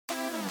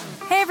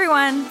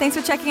everyone. Thanks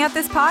for checking out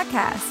this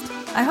podcast.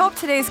 I hope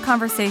today's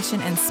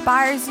conversation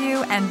inspires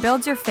you and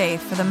builds your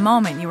faith for the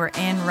moment you are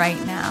in right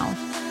now.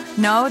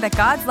 Know that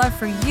God's love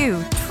for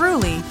you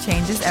truly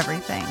changes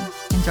everything.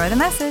 Enjoy the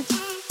message.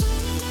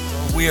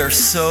 We are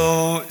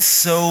so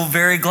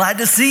very glad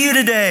to see you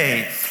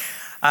today.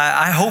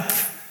 I hope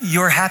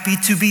you're happy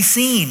to be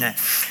seen.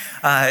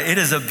 It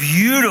is a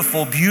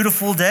beautiful,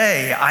 beautiful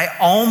day. I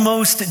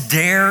almost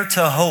dare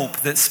to hope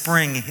that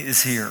spring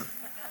is here.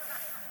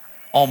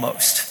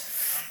 Almost.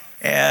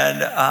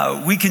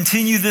 And we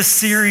continue this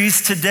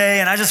series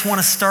today, and I just want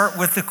to start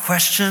with the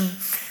question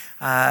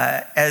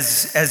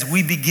as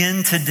we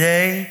begin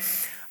today.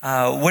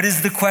 What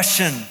is the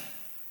question?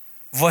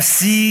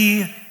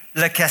 Voici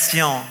la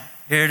question.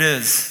 Here it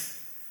is.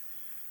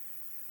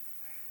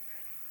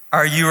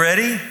 Are you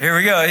ready? Here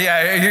we go.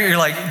 Yeah, you're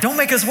like, don't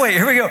make us wait.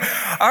 Here we go.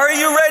 Are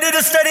you ready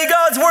to study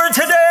God's Word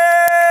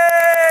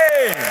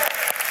today?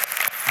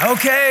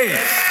 Okay.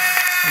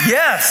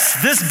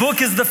 Yes, this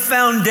book is the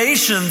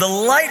foundation, the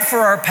light for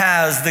our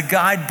paths, the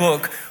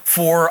guidebook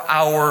for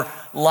our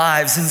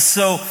lives. And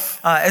so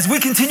as we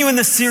continue in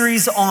the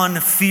series on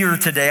fear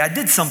today, I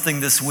did something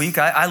this week.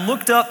 I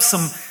looked up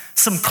some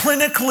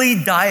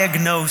clinically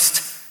diagnosed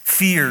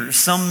fears.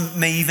 Some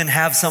may even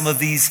have some of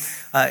these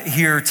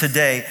here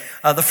today.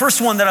 The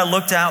first one that I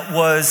looked at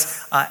was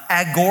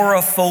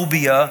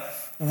agoraphobia,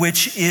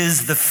 which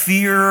is the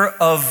fear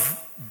of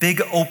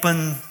big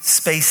open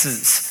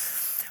spaces.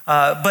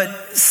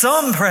 But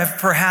some have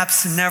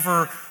perhaps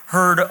never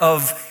heard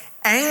of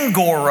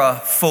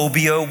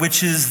angoraphobia,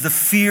 which is the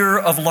fear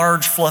of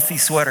large fluffy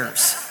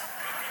sweaters.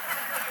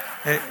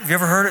 Have you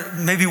ever heard it?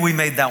 Maybe we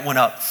made that one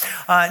up.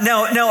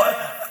 Now,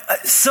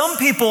 some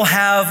people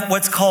have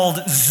what's called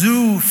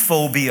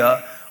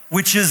zoophobia,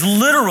 which is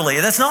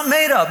literally, that's not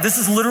made up, this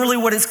is literally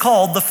what it's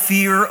called, the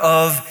fear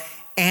of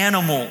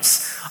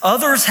animals.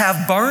 Others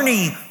have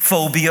Barney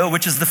phobia,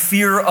 which is the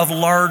fear of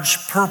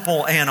large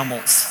purple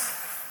animals.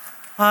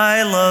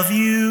 I love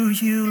you,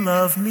 you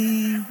love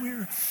me.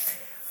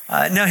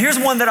 Now here's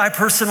one that I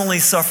personally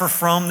suffer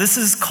from. This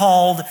is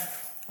called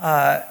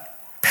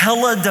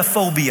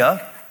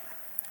peladophobia.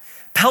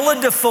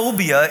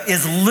 Peladophobia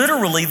is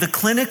literally the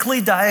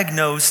clinically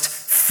diagnosed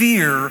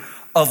fear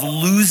of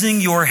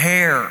losing your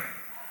hair.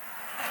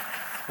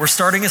 We're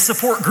starting a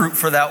support group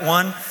for that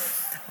one.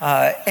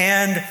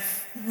 And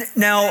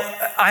now,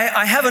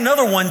 I have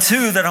another one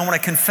too that I want to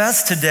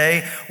confess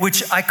today,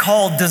 which I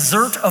call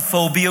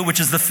dessertophobia, which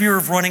is the fear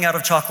of running out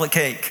of chocolate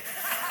cake.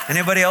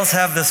 Anybody else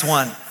have this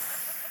one?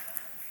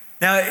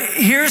 Now,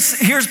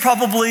 here's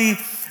probably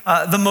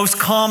the most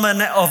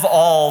common of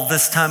all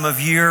this time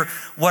of year,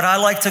 what I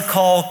like to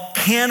call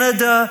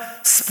Canada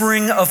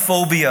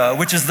springophobia,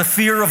 which is the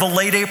fear of a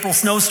late April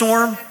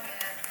snowstorm.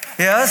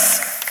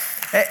 Yes?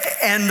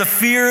 And the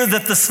fear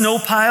that the snow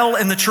pile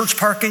in the church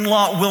parking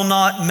lot will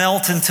not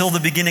melt until the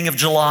beginning of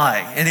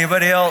July.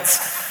 Anybody else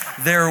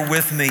there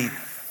with me?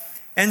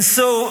 And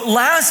so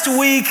last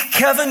week,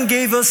 Kevin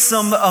gave us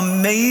some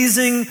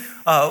amazing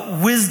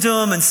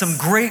wisdom and some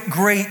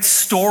great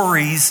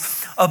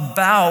stories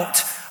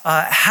about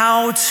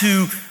how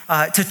to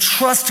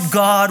trust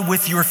God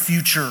with your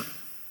future.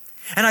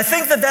 And I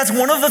think that that's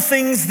one of the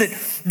things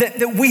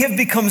that we have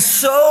become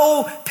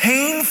so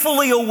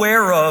painfully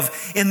aware of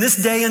in this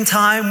day and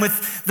time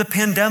with the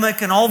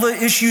pandemic and all the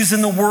issues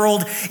in the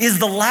world is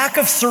the lack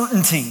of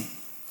certainty.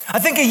 I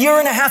think a year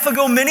and a half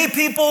ago, many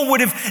people would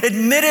have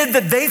admitted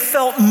that they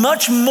felt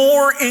much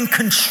more in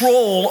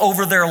control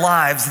over their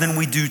lives than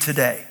we do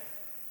today.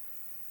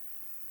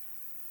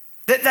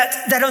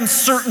 That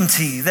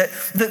uncertainty,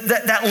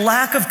 that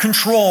lack of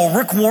control.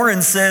 Rick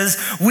Warren says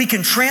we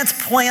can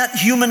transplant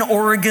human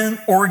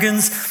organs,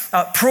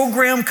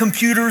 program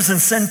computers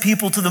and send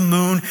people to the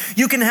moon.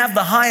 You can have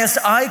the highest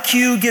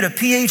IQ, get a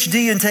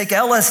PhD and take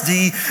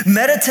LSD,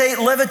 meditate,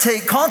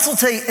 levitate,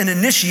 consultate and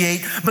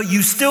initiate, but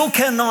you still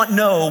cannot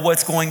know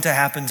what's going to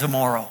happen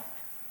tomorrow.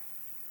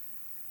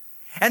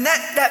 And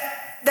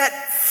that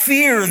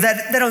fear,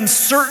 that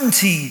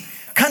uncertainty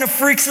kind of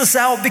freaks us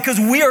out because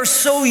we are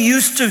so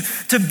used to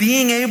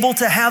being able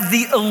to have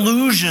the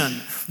illusion,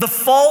 the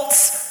false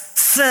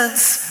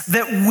sense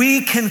that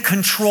we can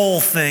control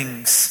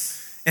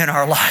things in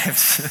our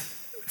lives.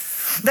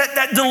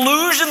 that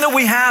delusion that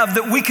we have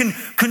that we can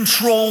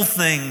control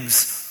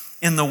things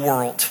in the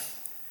world.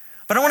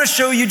 But I want to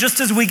show you, just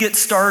as we get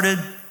started,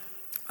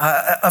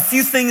 a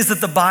few things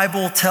that the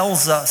Bible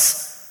tells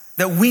us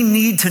that we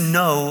need to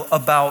know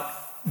about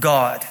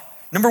God.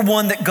 Number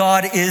one, that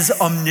God is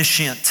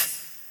omniscient.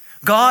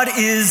 God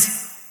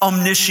is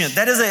omniscient.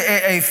 That is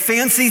a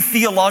fancy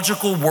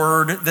theological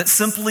word that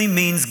simply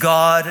means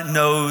God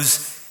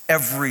knows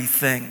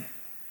everything.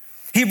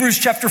 Hebrews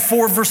chapter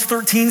 4 verse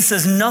 13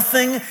 says,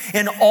 nothing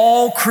in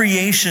all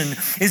creation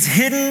is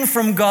hidden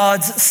from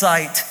God's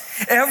sight.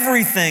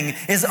 Everything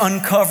is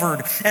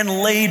uncovered and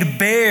laid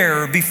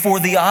bare before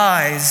the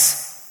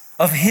eyes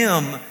of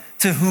him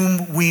to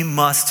whom we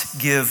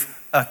must give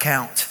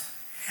account.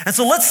 And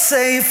so let's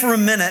say for a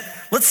minute,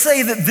 let's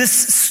say that this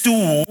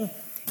stool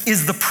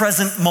is the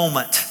present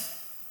moment.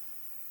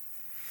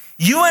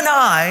 You and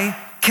I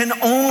can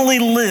only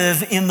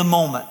live in the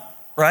moment,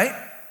 right?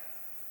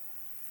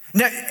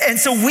 Now, and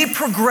so we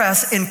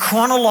progress in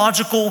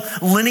chronological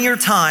linear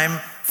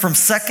time from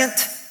second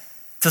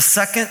to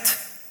second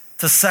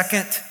to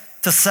second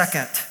to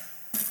second.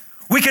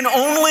 We can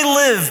only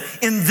live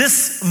in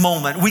this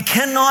moment. We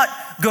cannot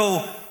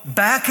go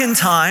back in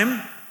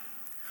time.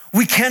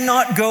 We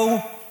cannot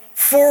go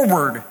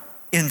forward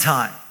in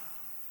time.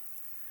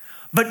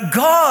 But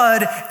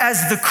God,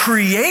 as the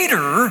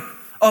creator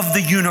of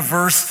the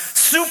universe,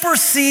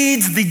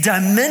 supersedes the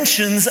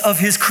dimensions of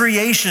his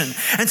creation.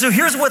 And so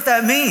here's what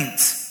that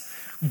means.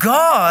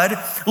 God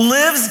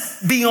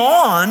lives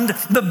beyond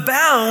the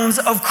bounds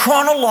of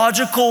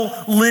chronological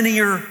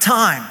linear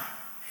time.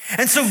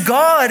 And so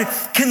God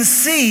can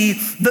see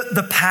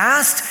the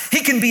past,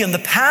 he can be in the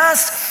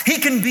past, he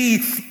can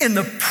be in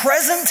the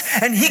present,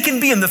 and he can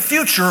be in the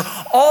future,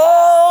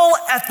 all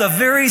at the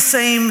very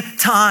same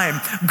time.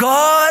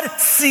 God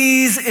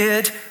sees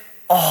it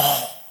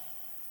all.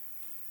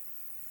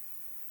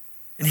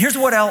 And here's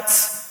what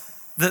else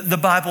the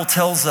Bible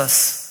tells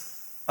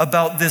us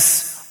about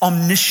this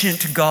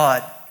omniscient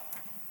God,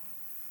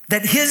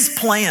 that his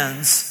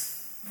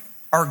plans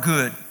are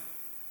good.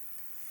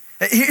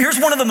 Here's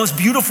one of the most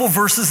beautiful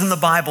verses in the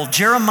Bible,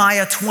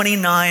 Jeremiah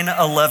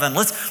 29:11.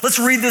 Let's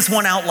read this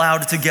one out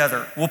loud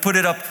together. We'll put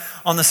it up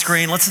on the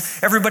screen.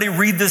 Let's everybody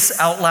read this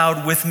out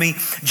loud with me.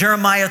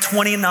 Jeremiah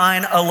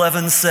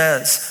 29:11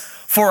 says,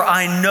 "For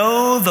I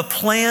know the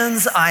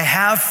plans I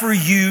have for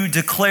you,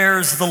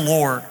 declares the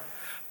Lord.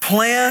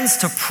 Plans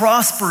to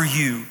prosper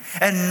you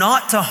and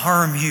not to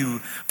harm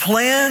you.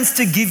 Plans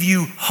to give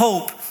you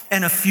hope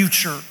and a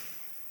future."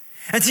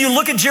 And so you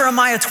look at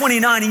Jeremiah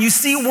 29 and you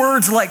see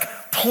words like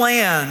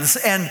plans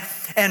and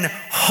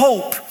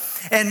hope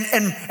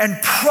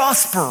and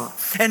prosper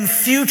and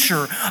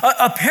future.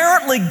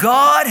 Apparently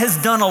God has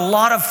done a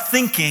lot of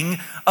thinking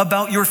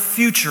about your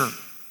future,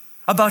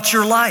 about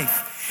your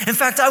life. In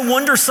fact, I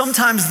wonder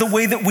sometimes the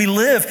way that we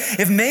live,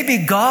 if maybe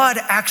God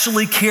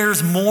actually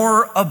cares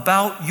more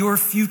about your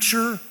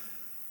future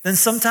than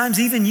sometimes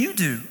even you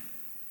do.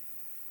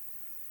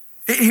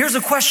 Here's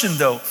a question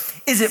though.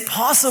 Is it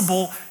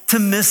possible to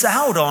miss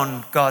out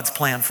on God's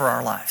plan for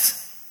our lives?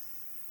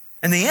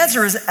 And the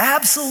answer is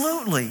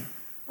absolutely.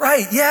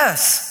 Right,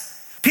 yes.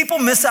 People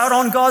miss out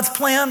on God's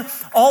plan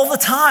all the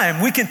time.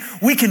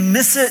 We can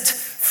miss it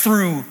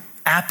through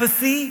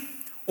apathy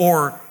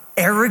or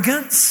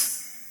arrogance.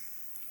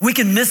 We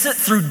can miss it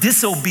through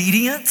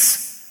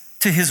disobedience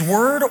to his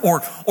word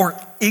or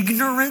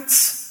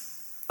ignorance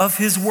of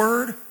his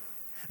word.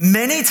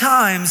 Many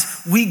times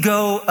we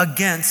go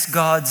against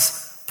God's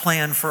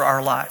plan for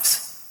our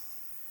lives.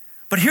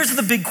 But here's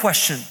the big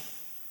question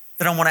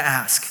that I want to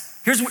ask.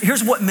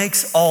 Here's what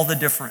makes all the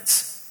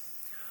difference.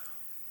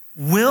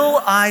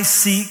 Will I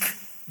seek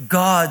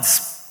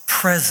God's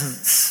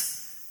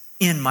presence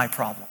in my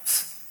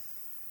problems?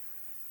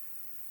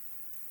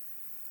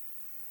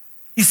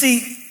 You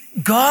see,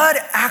 God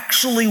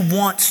actually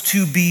wants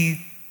to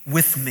be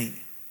with me.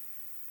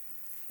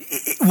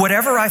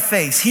 Whatever I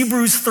face,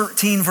 Hebrews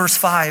 13 verse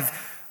 5,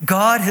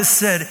 God has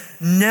said,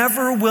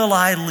 never will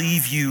I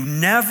leave you,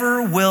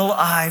 never will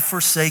I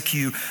forsake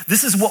you.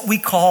 This is what we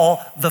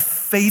call the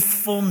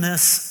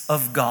faithfulness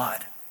of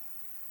God.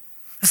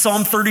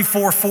 Psalm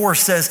 34:4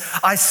 says,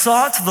 I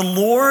sought the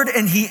Lord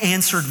and he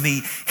answered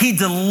me. He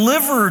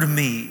delivered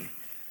me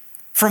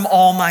from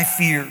all my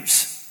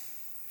fears.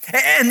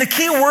 And the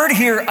key word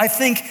here, I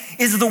think,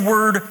 is the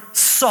word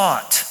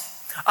sought.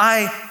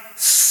 I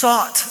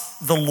sought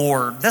the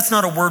Lord. That's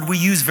not a word we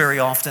use very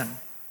often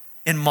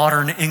in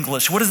modern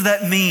English. What does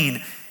that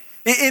mean?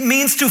 It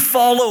means to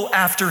follow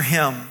after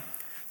him,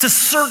 to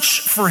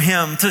search for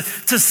him, to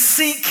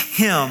seek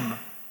him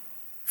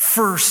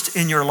first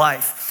in your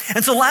life.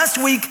 And so last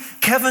week,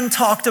 Kevin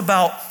talked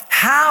about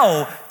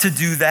how to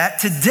do that.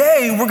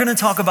 Today, we're going to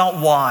talk about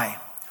why.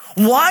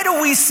 Why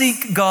do we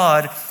seek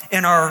God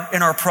in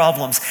our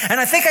problems? And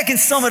I think I can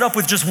sum it up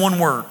with just one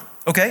word,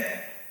 okay?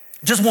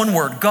 Just one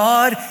word.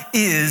 God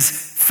is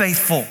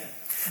faithful.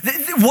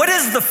 What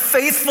is the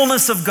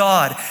faithfulness of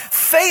God?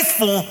 His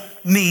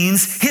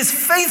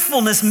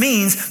faithfulness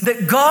means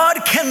that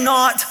God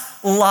cannot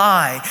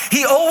lie.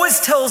 He always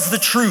tells the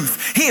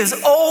truth. He is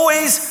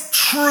always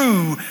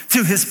true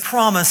to his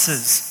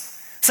promises.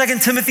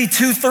 2 Timothy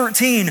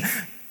 2:13,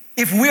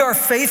 if we are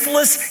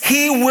faithless,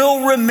 he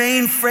will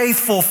remain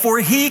faithful, for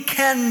he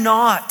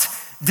cannot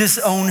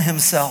disown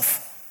himself.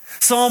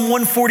 Psalm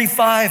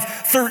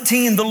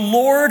 145:13, the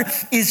Lord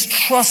is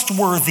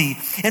trustworthy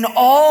in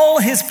all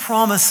his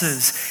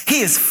promises.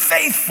 He is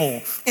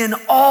faithful in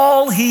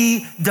all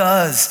he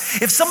does.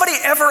 If somebody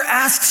ever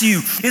asks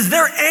you, is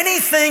there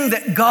anything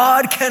that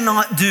God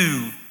cannot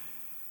do?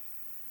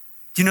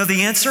 Do you know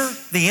the answer?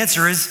 The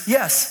answer is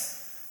yes.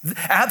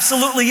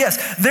 Absolutely yes.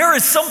 There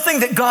is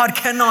something that God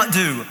cannot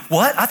do.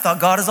 What? I thought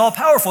God is all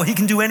powerful. He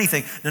can do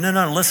anything.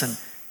 No, listen.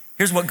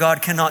 Here's what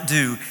God cannot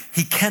do.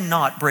 He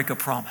cannot break a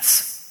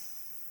promise.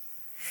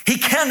 He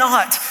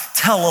cannot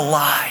tell a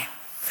lie.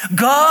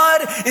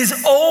 God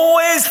is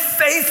always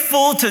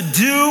faithful to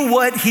do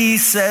what he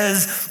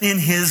says in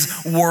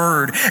his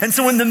word. And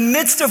so in the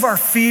midst of our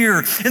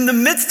fear, in the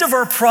midst of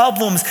our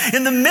problems,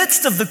 in the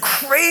midst of the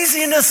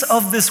craziness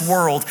of this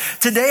world,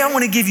 today I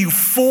want to give you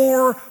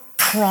 4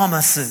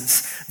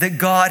 promises that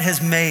God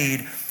has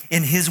made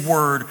in his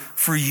word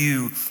for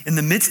you. In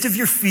the midst of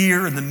your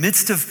fear, in the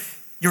midst of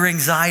your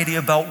anxiety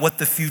about what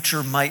the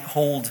future might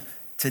hold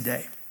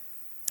today.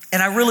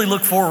 And I really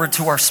look forward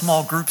to our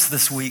small groups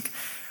this week.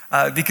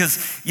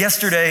 Because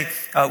yesterday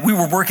we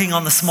were working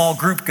on the small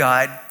group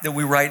guide that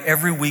we write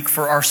every week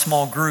for our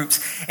small groups.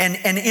 And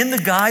in the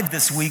guide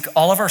this week,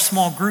 all of our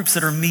small groups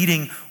that are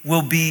meeting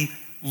will be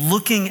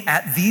looking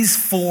at these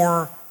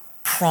 4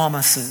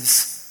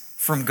 promises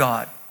from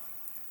God.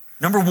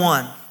 Number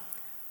 1,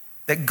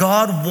 that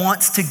God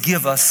wants to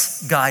give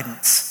us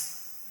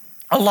guidance.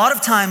 A lot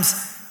of times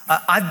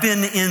I've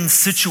been in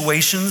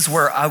situations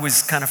where I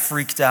was kind of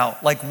freaked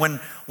out. Like when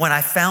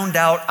I found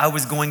out I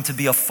was going to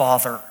be a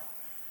father.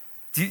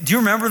 Do you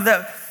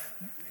remember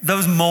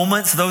those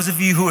moments, those of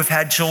you who have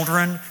had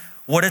children,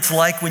 what it's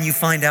like when you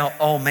find out,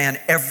 oh man,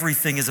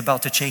 everything is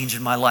about to change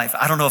in my life.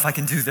 I don't know if I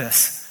can do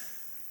this.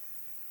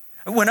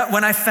 When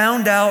I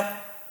found out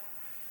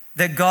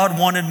that God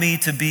wanted me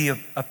to be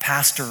a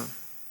pastor,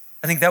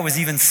 I think that was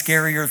even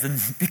scarier than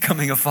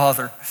becoming a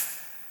father.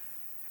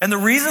 And the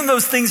reason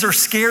those things are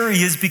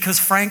scary is because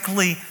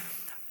frankly,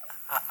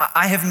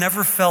 I have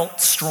never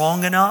felt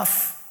strong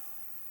enough.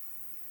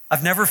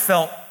 I've never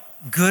felt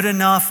good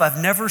enough. I've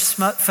never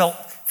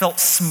felt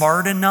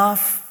smart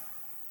enough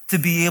to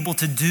be able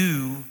to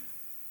do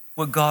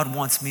what God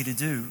wants me to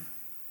do.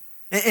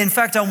 In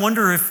fact, I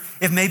wonder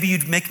if maybe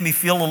you'd make me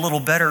feel a little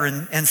better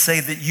and say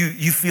that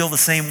you feel the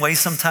same way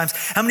sometimes.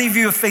 How many of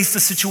you have faced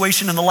a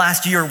situation in the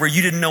last year where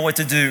you didn't know what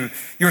to do?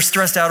 You were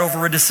stressed out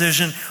over a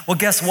decision. Well,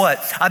 guess what?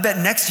 I bet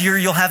next year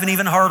you'll have an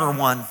even harder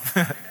one.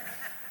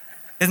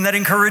 Isn't that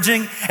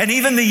encouraging? And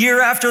even the year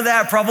after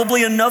that,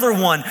 probably another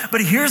one.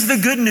 But here's the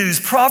good news.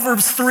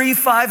 Proverbs 3,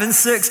 5, and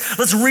 6.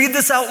 Let's read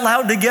this out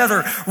loud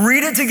together.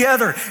 Read it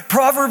together.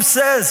 Proverbs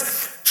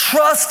says,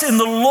 trust in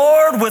the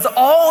Lord with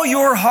all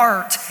your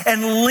heart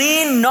and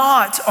lean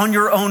not on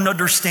your own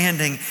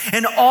understanding.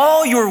 In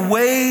all your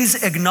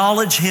ways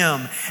acknowledge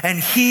him, and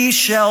he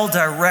shall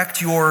direct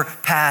your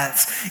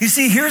paths. You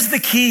see, here's the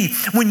key.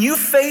 When you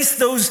face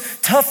those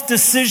tough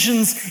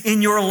decisions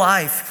in your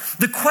life,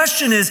 the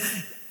question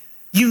is,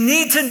 you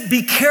need to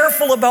be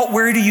careful about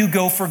where do you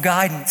go for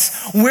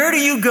guidance? Where do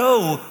you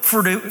go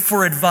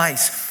for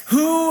advice?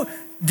 Who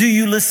do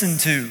you listen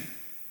to?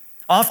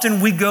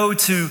 Often we go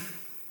to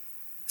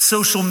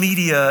social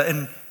media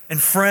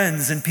and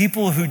friends and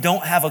people who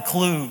don't have a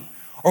clue.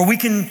 Or we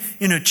can,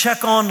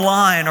 check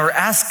online or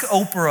ask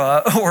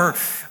Oprah or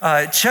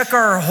check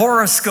our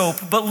horoscope.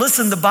 But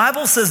listen, the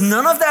Bible says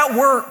none of that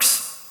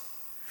works.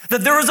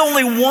 That there is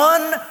only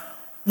one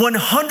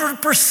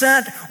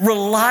 100%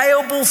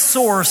 reliable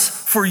source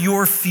for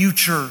your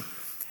future.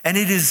 And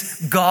it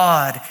is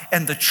God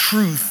and the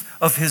truth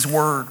of his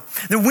word.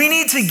 That we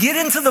need to get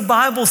into the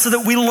Bible so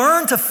that we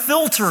learn to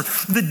filter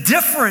the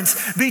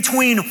difference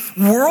between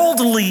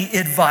worldly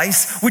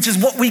advice, which is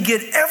what we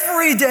get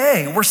every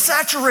day. We're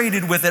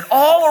saturated with it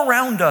all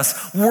around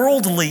us,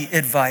 worldly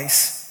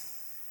advice,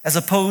 as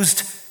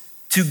opposed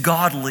to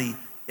godly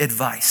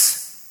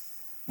advice,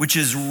 which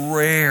is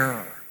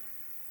rare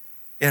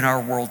in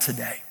our world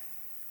today.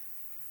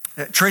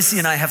 Tracy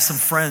and I have some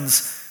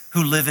friends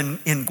who live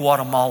in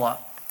Guatemala.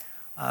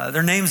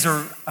 Their names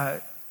are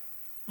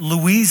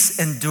Luis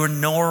and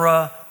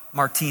Donora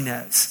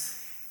Martinez.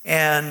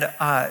 And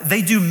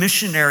they do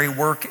missionary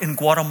work in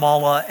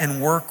Guatemala and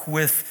work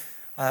with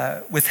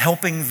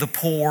helping the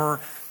poor.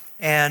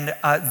 And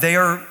they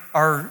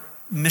are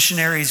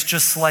missionaries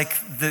just like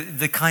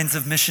the kinds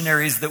of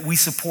missionaries that we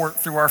support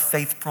through our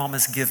Faith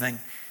Promise giving.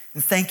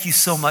 And thank you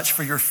so much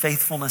for your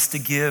faithfulness to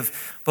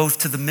give both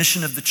to the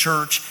mission of the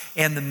church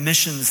and the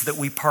missions that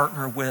we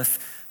partner with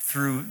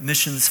through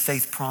Missions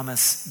Faith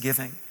Promise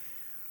giving.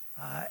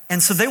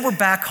 And so they were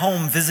back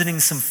home visiting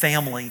some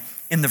family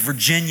in the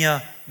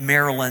Virginia,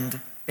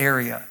 Maryland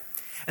area.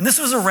 And this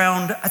was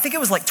around, I think it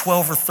was like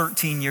 12 or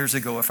 13 years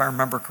ago, if I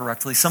remember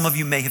correctly. Some of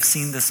you may have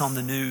seen this on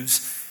the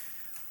news.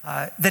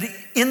 That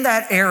in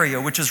that area,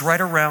 which is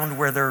right around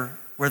where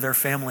their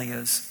family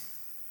is,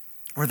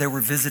 where they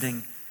were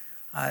visiting,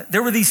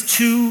 there were these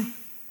 2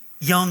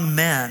 young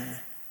men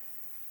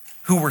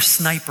who were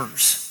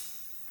snipers.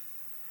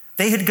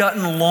 They had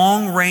gotten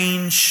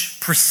long-range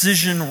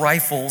precision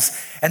rifles,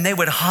 and they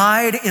would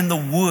hide in the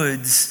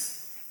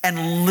woods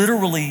and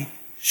literally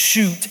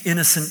shoot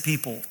innocent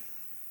people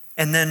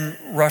and then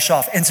rush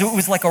off. And so it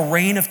was like a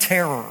reign of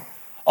terror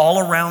all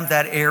around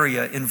that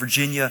area in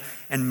Virginia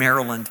and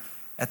Maryland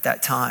at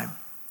that time.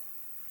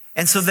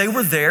 And so they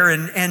were there,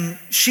 and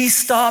she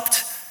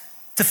stopped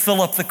to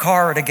fill up the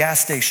car at a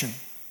gas station.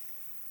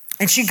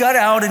 And she got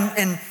out,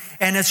 and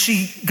as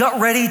she got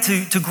ready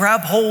to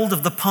grab hold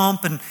of the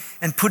pump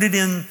and put it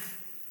in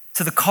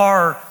to the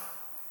car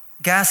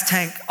gas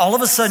tank, all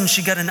of a sudden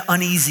she got an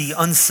uneasy,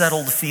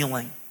 unsettled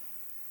feeling.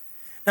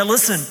 Now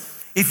listen,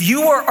 if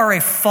you are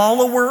a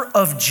follower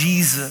of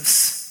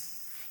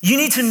Jesus, you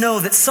need to know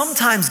that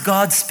sometimes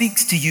God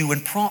speaks to you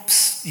and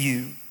prompts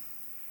you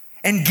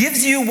and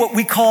gives you what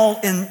we call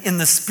in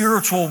the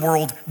spiritual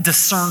world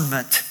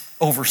discernment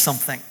over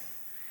something.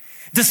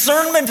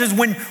 Discernment is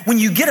when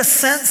you get a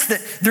sense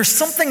that there's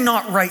something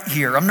not right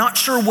here. I'm not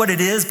sure what it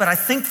is, but I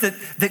think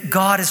that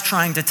God is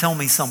trying to tell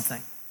me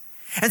something.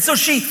 And so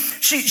she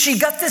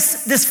got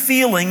this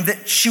feeling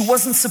that she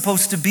wasn't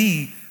supposed to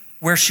be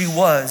where she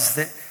was,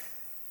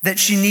 that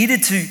she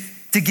needed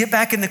to get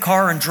back in the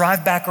car and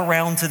drive back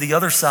around to the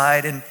other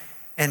side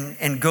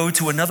and go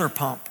to another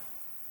pump.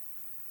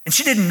 And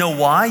she didn't know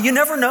why. You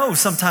never know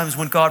sometimes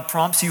when God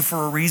prompts you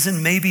for a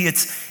reason. Maybe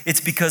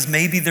it's because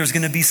maybe there's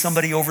going to be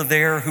somebody over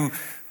there who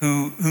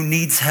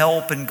needs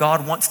help and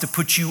God wants to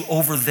put you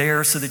over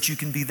there so that you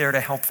can be there to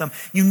help them.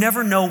 You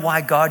never know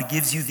why God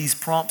gives you these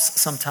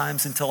prompts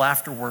sometimes until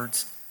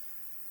afterwards.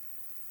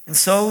 And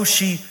so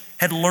she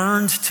had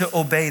learned to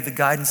obey the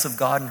guidance of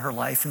God in her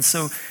life. And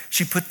so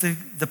she put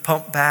the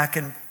pump back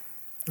and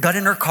got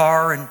in her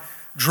car and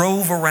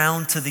drove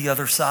around to the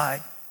other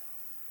side.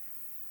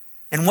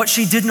 And what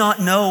she did not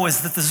know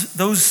is that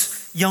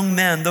those young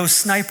men, those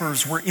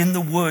snipers, were in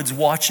the woods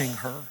watching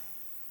her.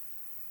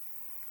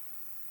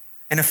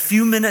 And a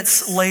few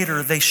minutes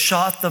later, they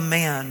shot the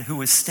man who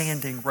was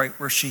standing right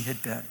where she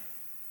had been.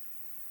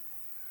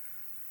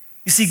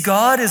 You see,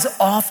 God is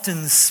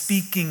often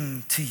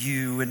speaking to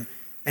you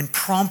and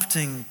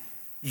prompting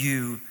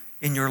you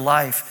in your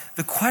life.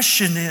 The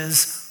question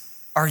is,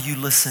 are you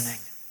listening?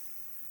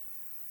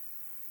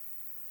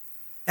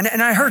 And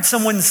I heard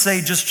someone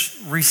say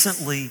just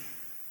recently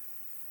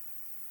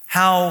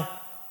how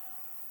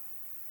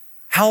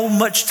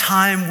much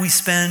time we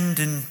spend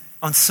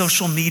on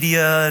social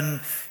media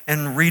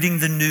and reading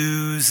the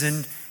news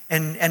and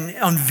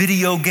on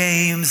video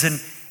games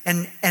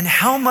and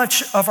how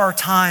much of our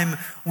time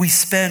we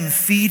spend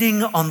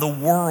feeding on the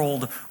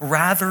world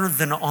rather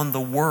than on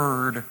the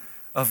Word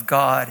of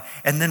God.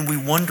 And then we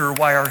wonder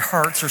why our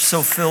hearts are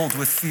so filled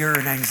with fear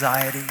and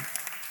anxiety.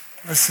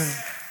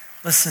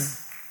 Listen.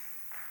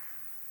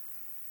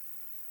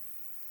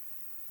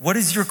 What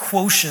is your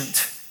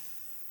quotient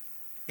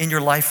in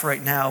your life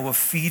right now of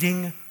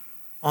feeding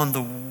on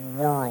the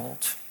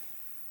world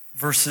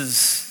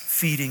versus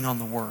feeding on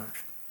the Word?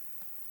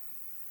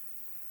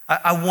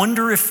 I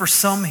wonder if for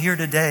some here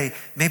today,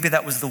 maybe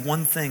that was the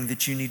one thing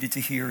that you needed to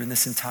hear in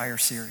this entire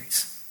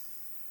series.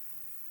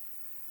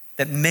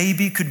 That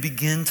maybe could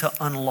begin to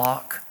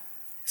unlock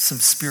some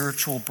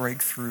spiritual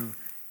breakthrough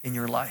in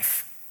your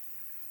life.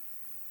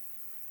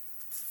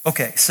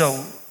 Okay,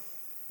 so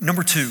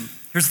number 2,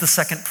 here's the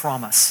second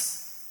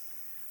promise.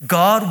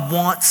 God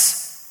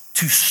wants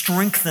to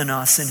strengthen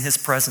us in His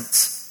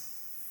presence.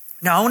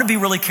 Now, I want to be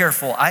really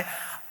careful.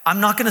 I'm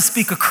not going to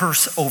speak a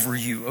curse over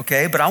you,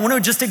 okay? But I want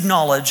to just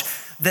acknowledge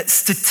that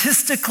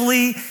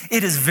statistically,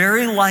 it is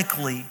very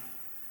likely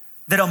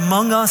that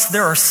among us,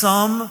 there are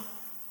some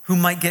who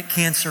might get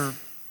cancer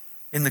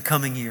in the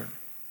coming year.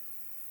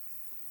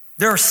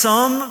 There are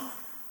some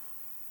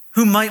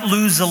who might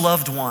lose a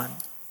loved one.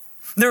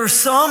 There are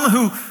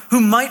some who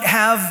might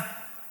have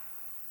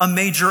a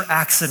major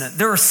accident.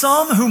 There are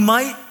some who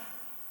might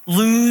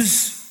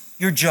lose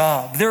your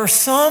job. There are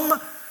some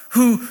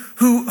who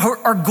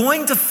are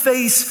going to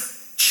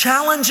face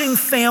challenging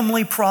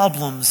family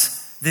problems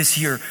this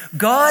year.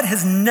 God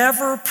has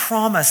never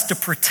promised to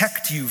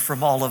protect you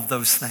from all of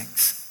those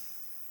things.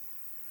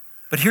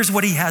 But here's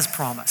what He has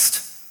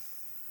promised.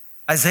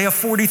 Isaiah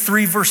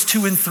 43, verse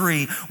 2 and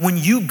 3, when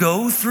you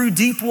go through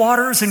deep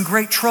waters and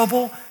great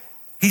trouble,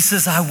 He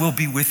says, I will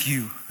be with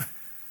you.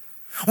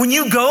 When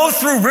you go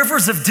through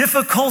rivers of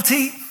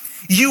difficulty,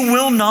 you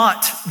will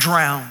not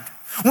drown.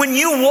 When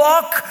you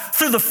walk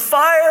through the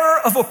fire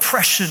of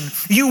oppression,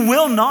 you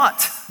will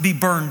not be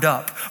burned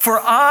up.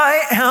 For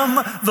I am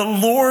the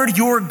Lord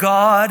your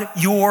God,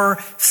 your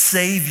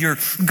Savior.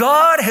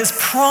 God has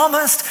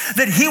promised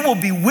that He will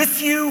be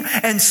with you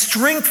and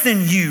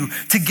strengthen you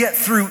to get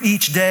through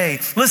each day.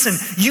 Listen,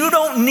 you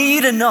don't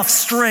need enough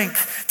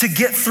strength to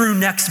get through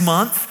next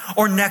month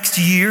or next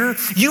year.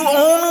 You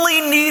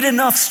only need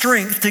enough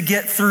strength to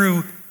get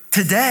through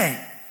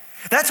today.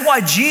 That's why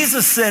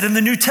Jesus said in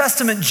the New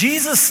Testament,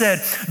 Jesus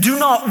said, do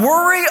not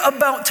worry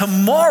about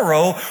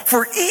tomorrow,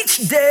 for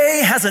each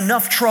day has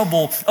enough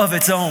trouble of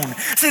its own.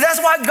 See,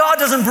 that's why God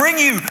doesn't bring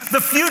you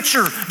the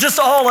future just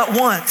all at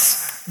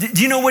once.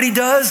 Do you know what He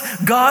does?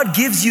 God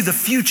gives you the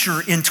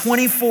future in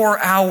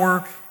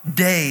 24-hour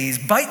days,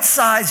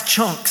 bite-sized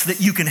chunks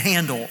that you can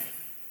handle.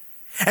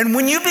 And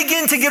when you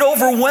begin to get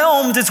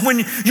overwhelmed, it's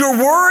when you're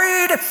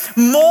worried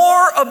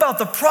more about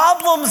the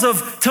problems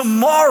of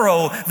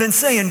tomorrow than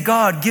saying,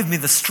 God, give me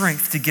the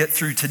strength to get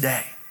through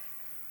today.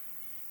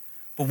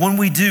 But when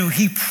we do,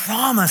 He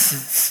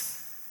promises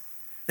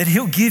that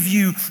He'll give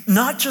you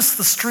not just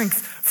the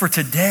strength for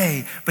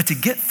today, but to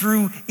get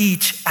through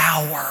each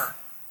hour.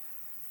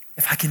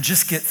 If I can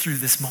just get through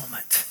this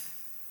moment.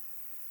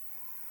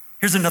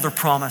 Here's another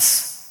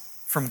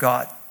promise from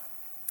God.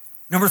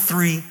 Number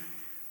 3,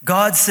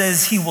 God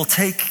says He will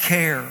take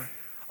care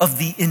of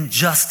the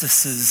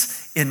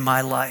injustices in my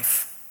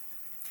life.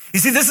 You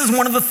see, this is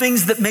one of the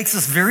things that makes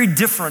us very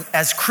different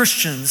as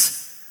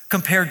Christians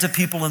compared to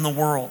people in the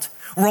world.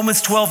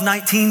 Romans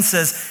 12:19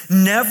 says,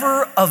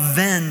 never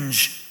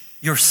avenge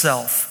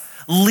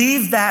yourself.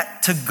 Leave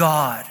that to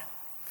God,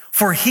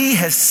 for he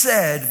has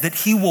said that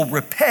he will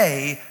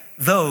repay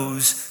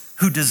those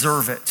who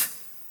deserve it.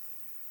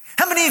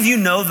 How many of you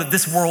know that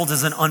this world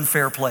is an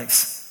unfair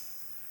place?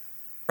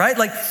 Right?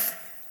 Like,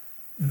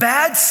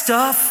 bad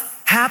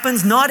stuff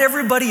happens. Not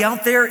everybody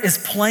out there is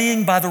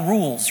playing by the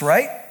rules,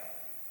 right?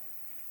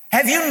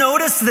 Have you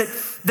noticed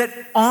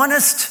that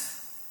honest,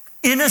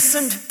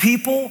 innocent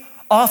people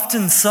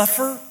often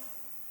suffer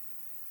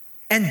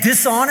and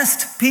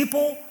dishonest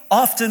people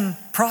often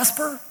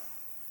prosper?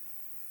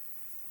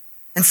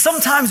 And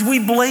sometimes we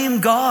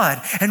blame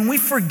God and we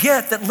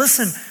forget that,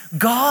 listen,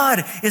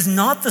 God is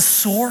not the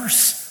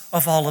source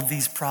of all of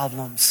these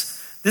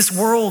problems. This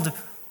world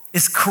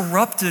is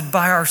corrupted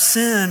by our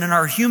sin and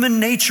our human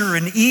nature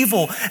and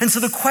evil. And so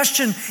the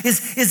question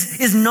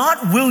is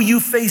not, will you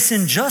face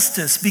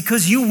injustice?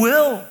 Because you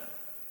will.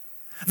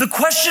 The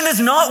question is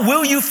not,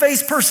 will you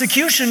face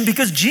persecution?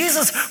 Because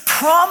Jesus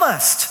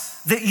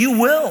promised that you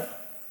will.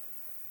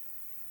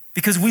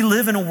 Because we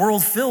live in a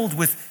world filled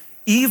with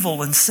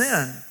evil and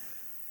sin.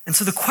 And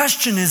so the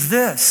question is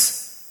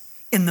this: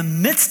 in the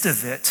midst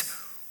of it,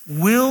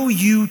 will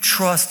you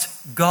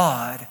trust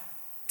God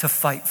to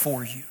fight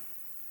for you?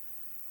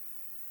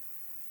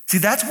 See,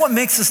 that's what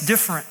makes us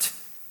different.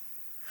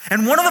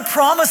 And one of the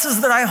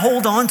promises that I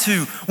hold on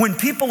to when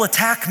people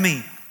attack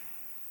me,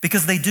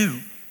 because they do,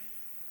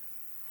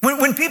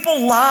 when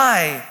people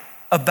lie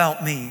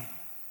about me,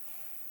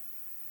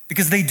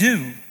 because they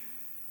do,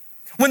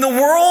 when the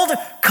world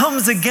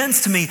comes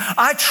against me,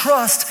 I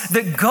trust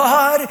that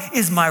God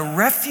is my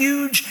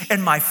refuge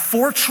and my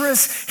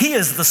fortress. He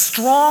is the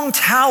strong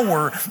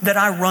tower that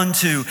I run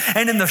to.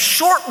 And in the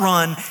short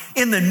run,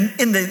 in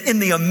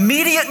the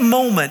immediate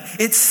moment,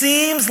 it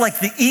seems like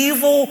the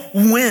evil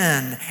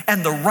win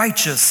and the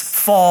righteous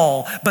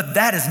fall. But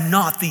that is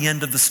not the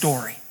end of the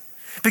story.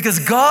 Because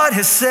God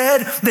has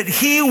said that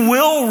he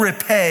will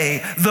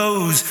repay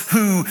those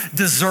who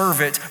deserve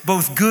it,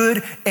 both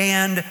good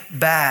and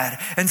bad.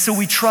 And so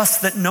we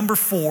trust that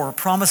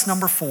promise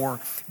number 4,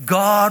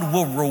 God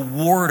will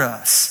reward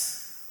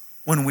us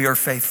when we are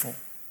faithful.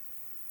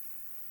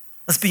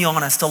 Let's be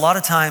honest, a lot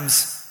of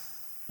times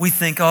we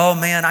think, oh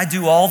man, I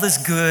do all this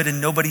good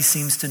and nobody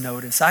seems to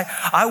notice.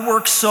 I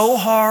work so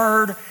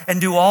hard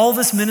and do all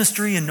this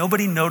ministry and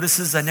nobody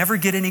notices. I never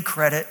get any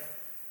credit.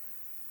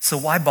 So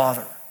why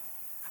bother?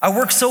 I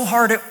work so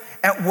hard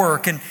at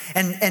work and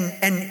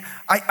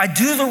I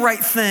do the right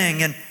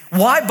thing, and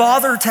why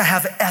bother to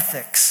have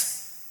ethics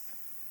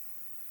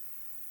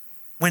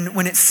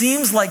when it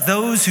seems like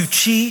those who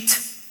cheat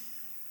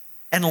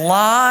and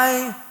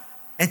lie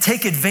and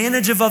take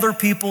advantage of other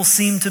people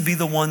seem to be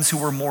the ones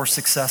who are more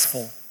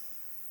successful.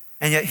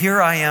 And yet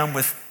here I am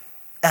with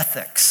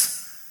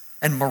ethics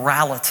and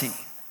morality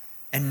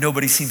and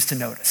nobody seems to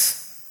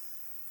notice.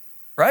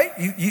 Right?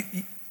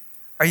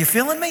 Are you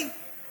feeling me?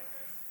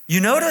 You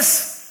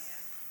notice?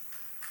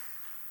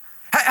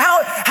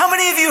 How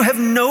many of you have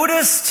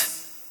noticed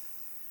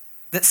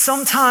that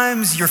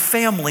sometimes your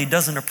family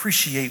doesn't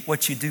appreciate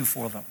what you do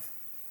for them?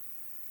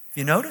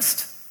 You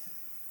noticed?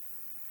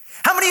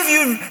 How many of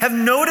you have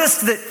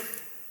noticed that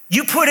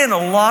you put in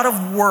a lot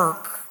of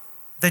work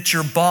that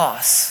your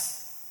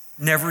boss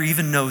never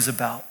even knows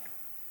about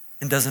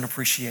and doesn't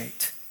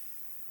appreciate?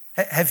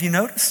 Have you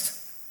noticed?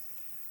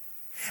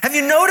 Have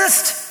you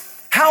noticed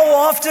how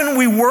often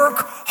we work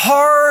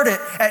hard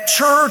at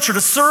church or to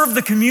serve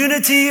the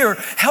community or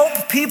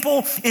help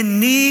people in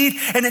need,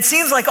 and it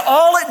seems like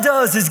all it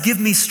does is give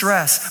me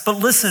stress? But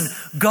listen,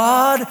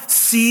 God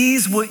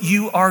sees what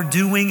you are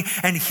doing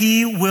and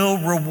he will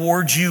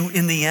reward you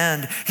in the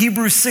end.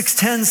 Hebrews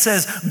 6:10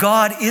 says,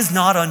 God is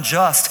not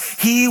unjust.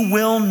 He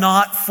will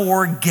not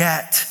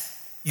forget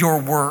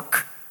your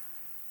work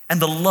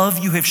and the love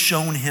you have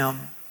shown him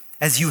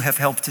as you have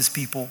helped his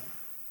people.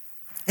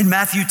 In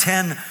Matthew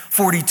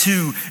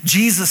 10:42,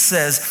 Jesus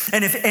says,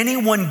 and if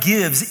anyone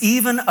gives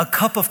even a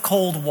cup of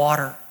cold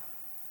water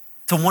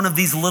to one of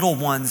these little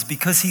ones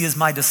because he is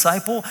my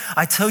disciple,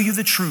 I tell you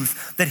the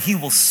truth that he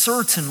will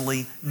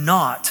certainly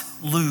not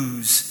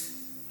lose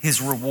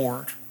his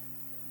reward.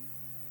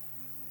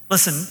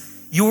 Listen,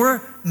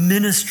 your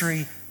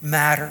ministry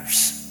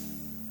matters.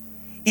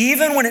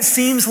 Even when it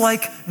seems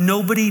like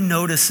nobody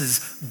notices,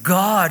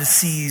 God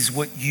sees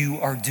what you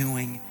are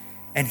doing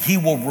and he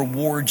will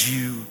reward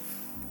you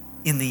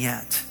in the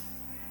end.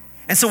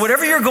 And so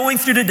whatever you're going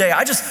through today,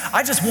 I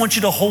just want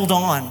you to hold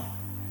on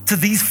to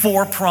these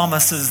 4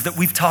 promises that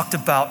we've talked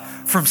about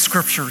from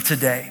Scripture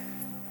today.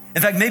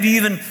 In fact, maybe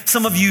even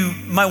some of you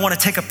might want to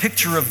take a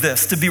picture of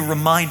this to be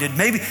reminded.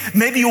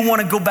 Maybe you'll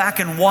want to go back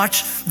and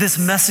watch this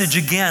message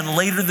again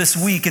later this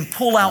week and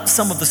pull out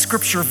some of the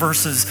scripture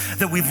verses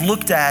that we've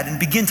looked at and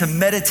begin to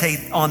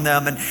meditate on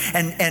them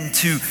and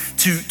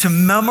to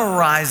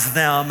memorize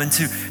them and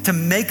to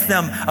make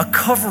them a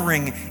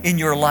covering in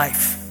your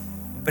life.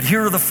 But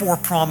here are the 4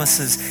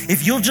 promises.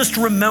 If you'll just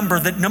remember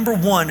that, number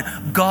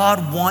 1,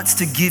 God wants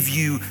to give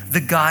you the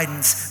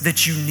guidance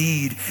that you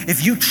need.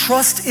 If you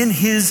trust in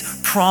his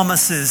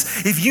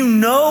promises, if you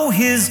know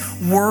his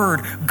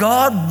word,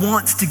 God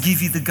wants to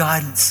give you the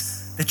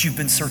guidance that you've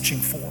been searching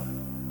for.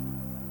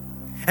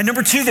 And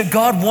number 2, that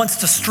God wants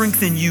to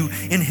strengthen you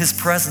in his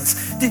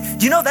presence. Do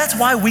you know that's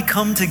why we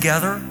come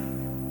together?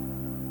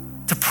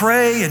 To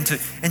pray and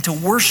to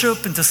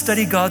worship and to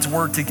study God's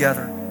word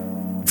together.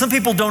 Some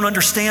people don't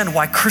understand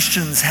why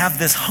Christians have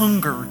this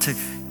hunger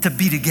to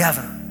be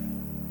together.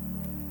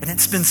 And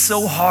it's been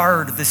so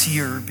hard this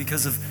year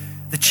because of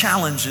the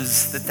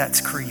challenges that's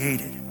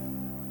created.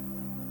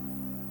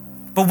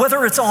 But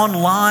whether it's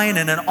online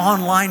and an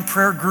online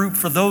prayer group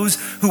for those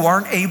who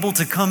aren't able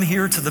to come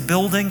here to the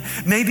building,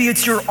 maybe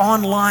it's your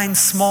online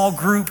small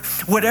group,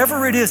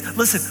 whatever it is,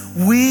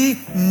 listen, we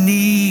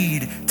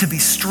need to be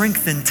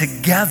strengthened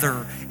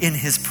together in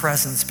his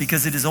presence,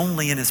 because it is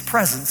only in his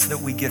presence that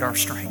we get our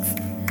strength.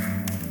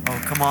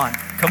 Oh, come on.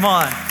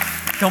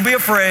 Don't be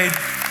afraid.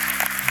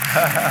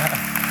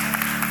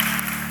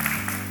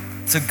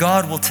 So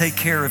God will take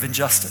care of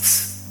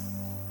injustice.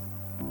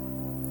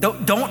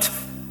 Don't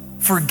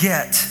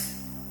forget,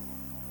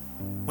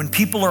 when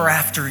people are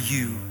after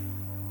you,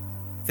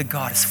 that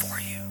God is for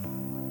you.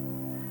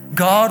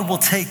 God will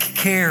take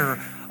care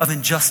of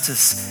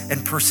injustice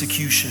and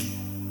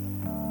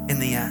persecution in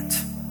the end.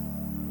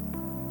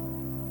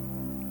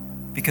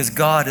 Because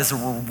God is a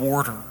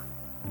rewarder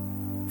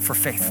for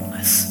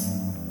faithfulness.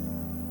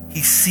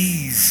 He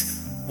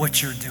sees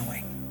what you're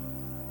doing,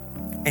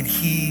 and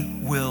he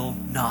will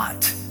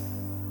not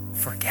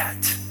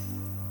forget.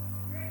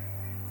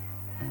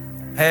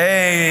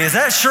 Hey, is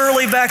that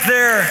Shirley back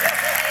there?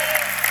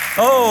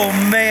 Oh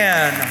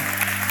man,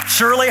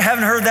 Shirley, I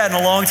haven't heard that in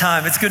a long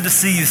time. It's good to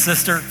see you,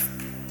 sister.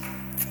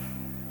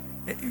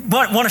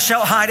 Want to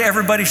shout hi to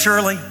everybody,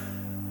 Shirley?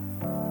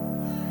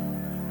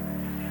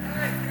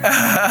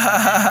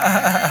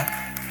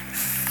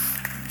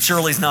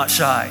 Shirley's not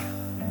shy,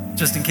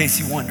 just in case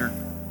you wondered.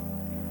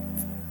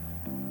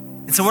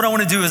 And so what I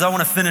want to do is I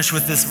want to finish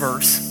with this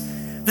verse.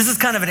 This is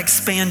kind of an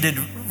expanded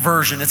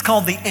version. It's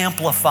called the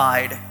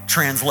Amplified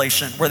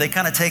translation, where they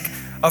kind of take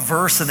a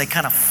verse and they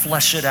kind of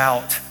flesh it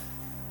out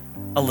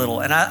a little.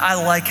 And I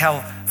like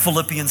how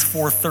Philippians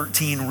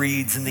 4:13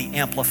 reads in the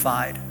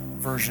Amplified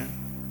version.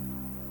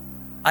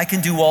 I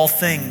can do all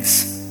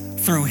things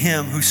through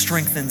him who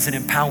strengthens and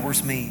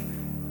empowers me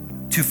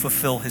to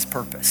fulfill his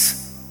purpose.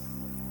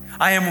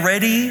 I am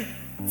ready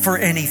for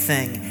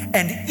anything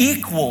and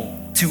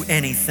equal to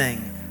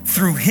anything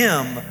through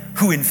him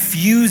who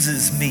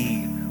infuses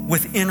me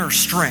with inner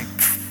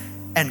strength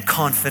and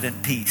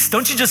confident peace.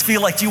 Don't you just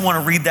feel like you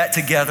want to read that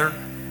together?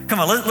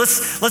 Come on,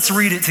 let's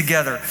read it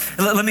together.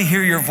 Let me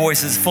hear your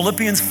voices.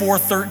 Philippians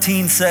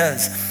 4:13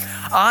 says,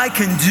 I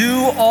can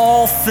do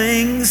all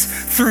things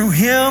through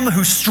him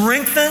who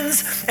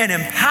strengthens and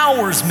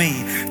empowers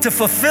me to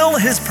fulfill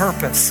his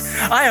purpose.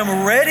 I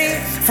am ready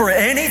for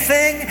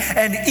anything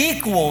and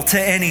equal to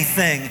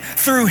anything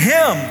through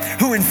him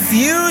who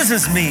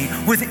infuses me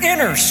with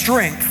inner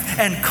strength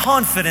and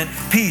confident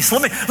peace.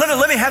 Let me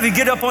have you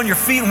get up on your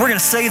feet, and we're going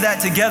to say that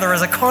together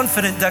as a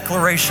confident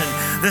declaration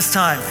this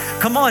time.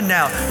 Come on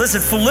now.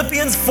 Listen,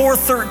 Philippians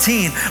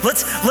 4:13.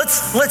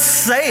 Let's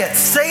say it.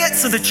 Say it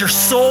so that your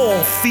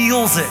soul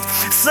feels it.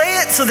 Say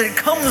it so that it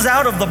comes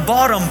out of the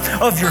bottom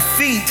of your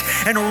feet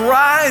and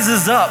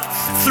rises up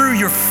through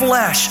your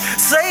flesh.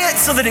 Say it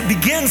so that it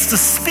begins to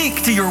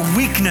speak to your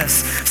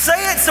weakness.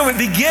 Say it so it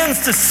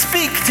begins to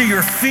speak to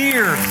your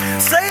fear.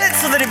 Say it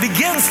so that it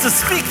begins to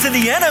speak to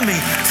the enemy,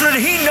 so that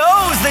he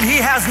knows that he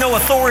has no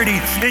authority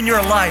in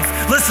your life.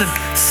 Listen,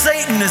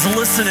 Satan is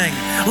listening.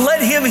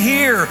 Let him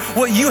hear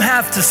what you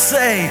have to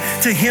say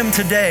to him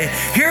today.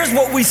 Here's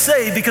what we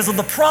say because of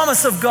the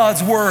promise of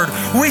God's word.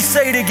 We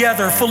say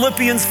together,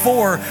 Philippians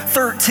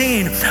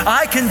 4:13,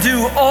 I can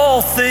do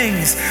all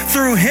things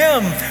through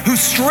him who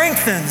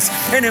strengthens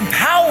and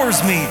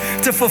empowers me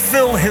to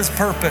fulfill his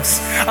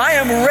purpose. I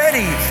am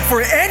ready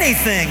for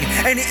anything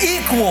and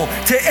equal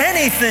to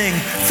anything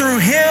through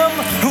him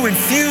who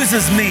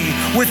infuses me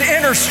with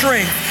inner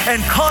strength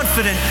and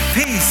confident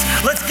peace.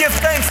 Let's give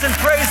thanks and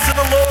praise to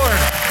the Lord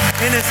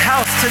in his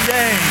house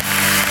today.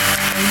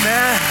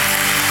 Amen.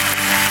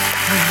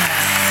 Amen.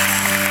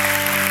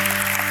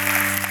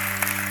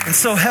 And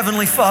so,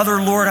 Heavenly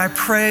Father, Lord, I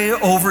pray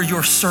over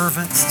your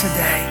servants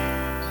today.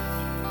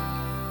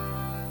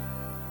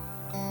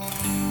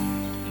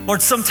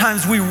 Lord,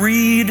 sometimes we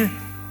read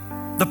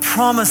the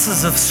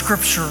promises of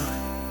Scripture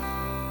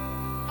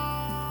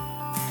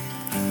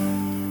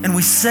and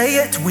we say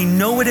it, we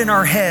know it in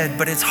our head,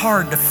 but it's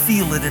hard to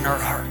feel it in our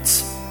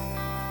hearts.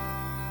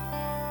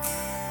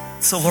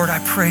 So Lord, I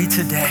pray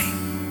today,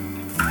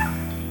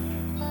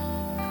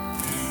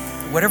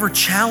 whatever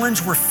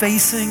challenge we're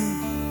facing,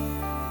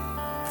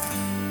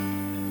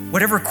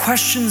 whatever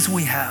questions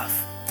we have,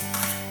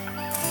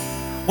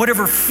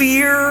 whatever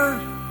fear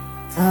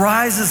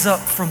rises up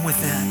from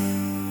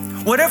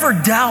within, whatever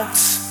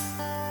doubts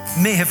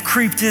may have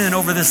creeped in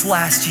over this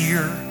last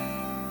year,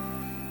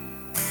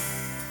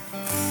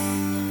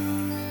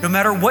 no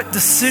matter what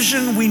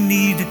decision we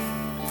need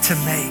to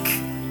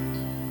make,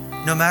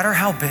 no matter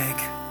how big,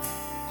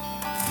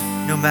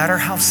 no matter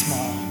how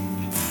small,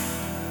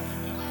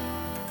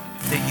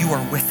 that you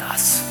are with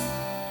us.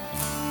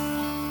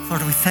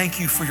 Lord, we thank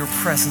you for your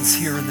presence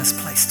here in this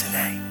place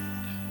today.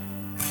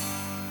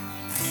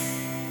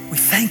 We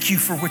thank you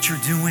for what you're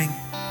doing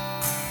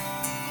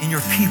in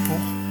your people.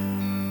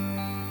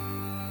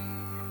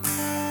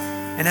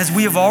 And as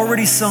we have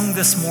already sung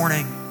this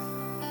morning,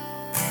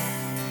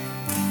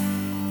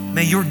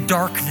 may your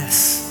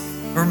darkness,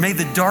 or may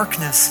the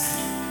darkness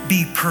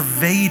be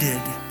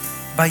pervaded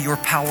by your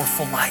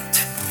powerful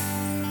light.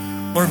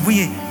 Lord,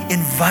 we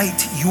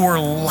invite your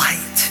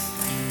light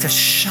to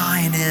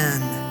shine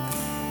in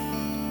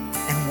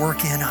and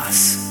work in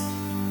us.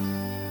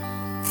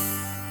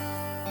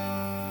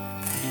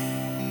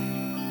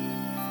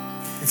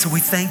 And so we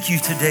thank you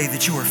today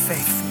that you are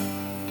faithful.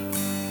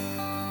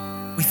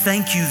 We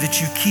thank you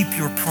that you keep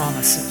your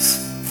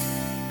promises.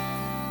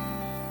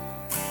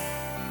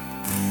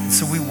 And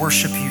so we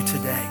worship you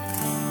today.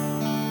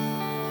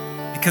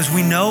 Because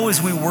we know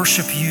as we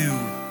worship you,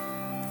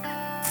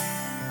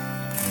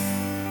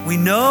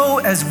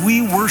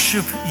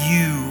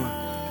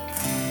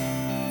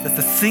 that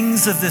the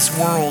things of this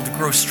world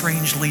grow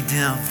strangely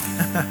dim.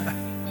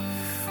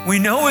 We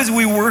know as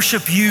we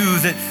worship you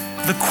that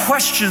the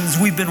questions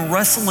we've been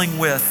wrestling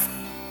with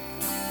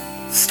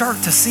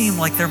start to seem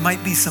like there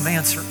might be some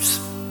answers.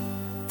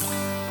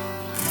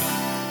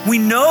 We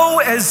know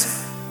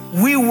as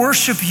we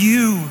worship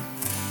you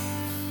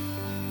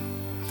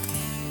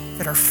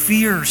that our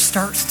fear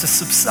starts to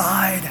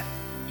subside.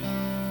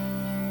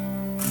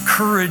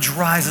 Courage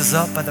rises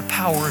up by the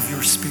power of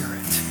your Spirit.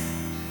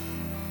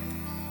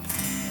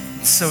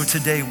 And so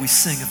today we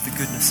sing of the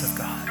goodness of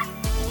God.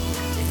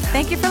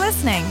 Thank you for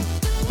listening.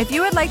 If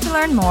you would like to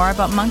learn more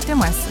about Moncton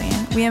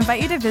Wesleyan, we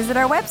invite you to visit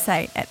our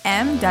website at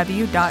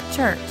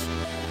mw.church.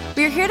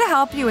 We are here to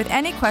help you with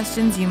any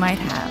questions you might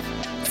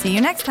have. See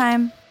you next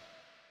time.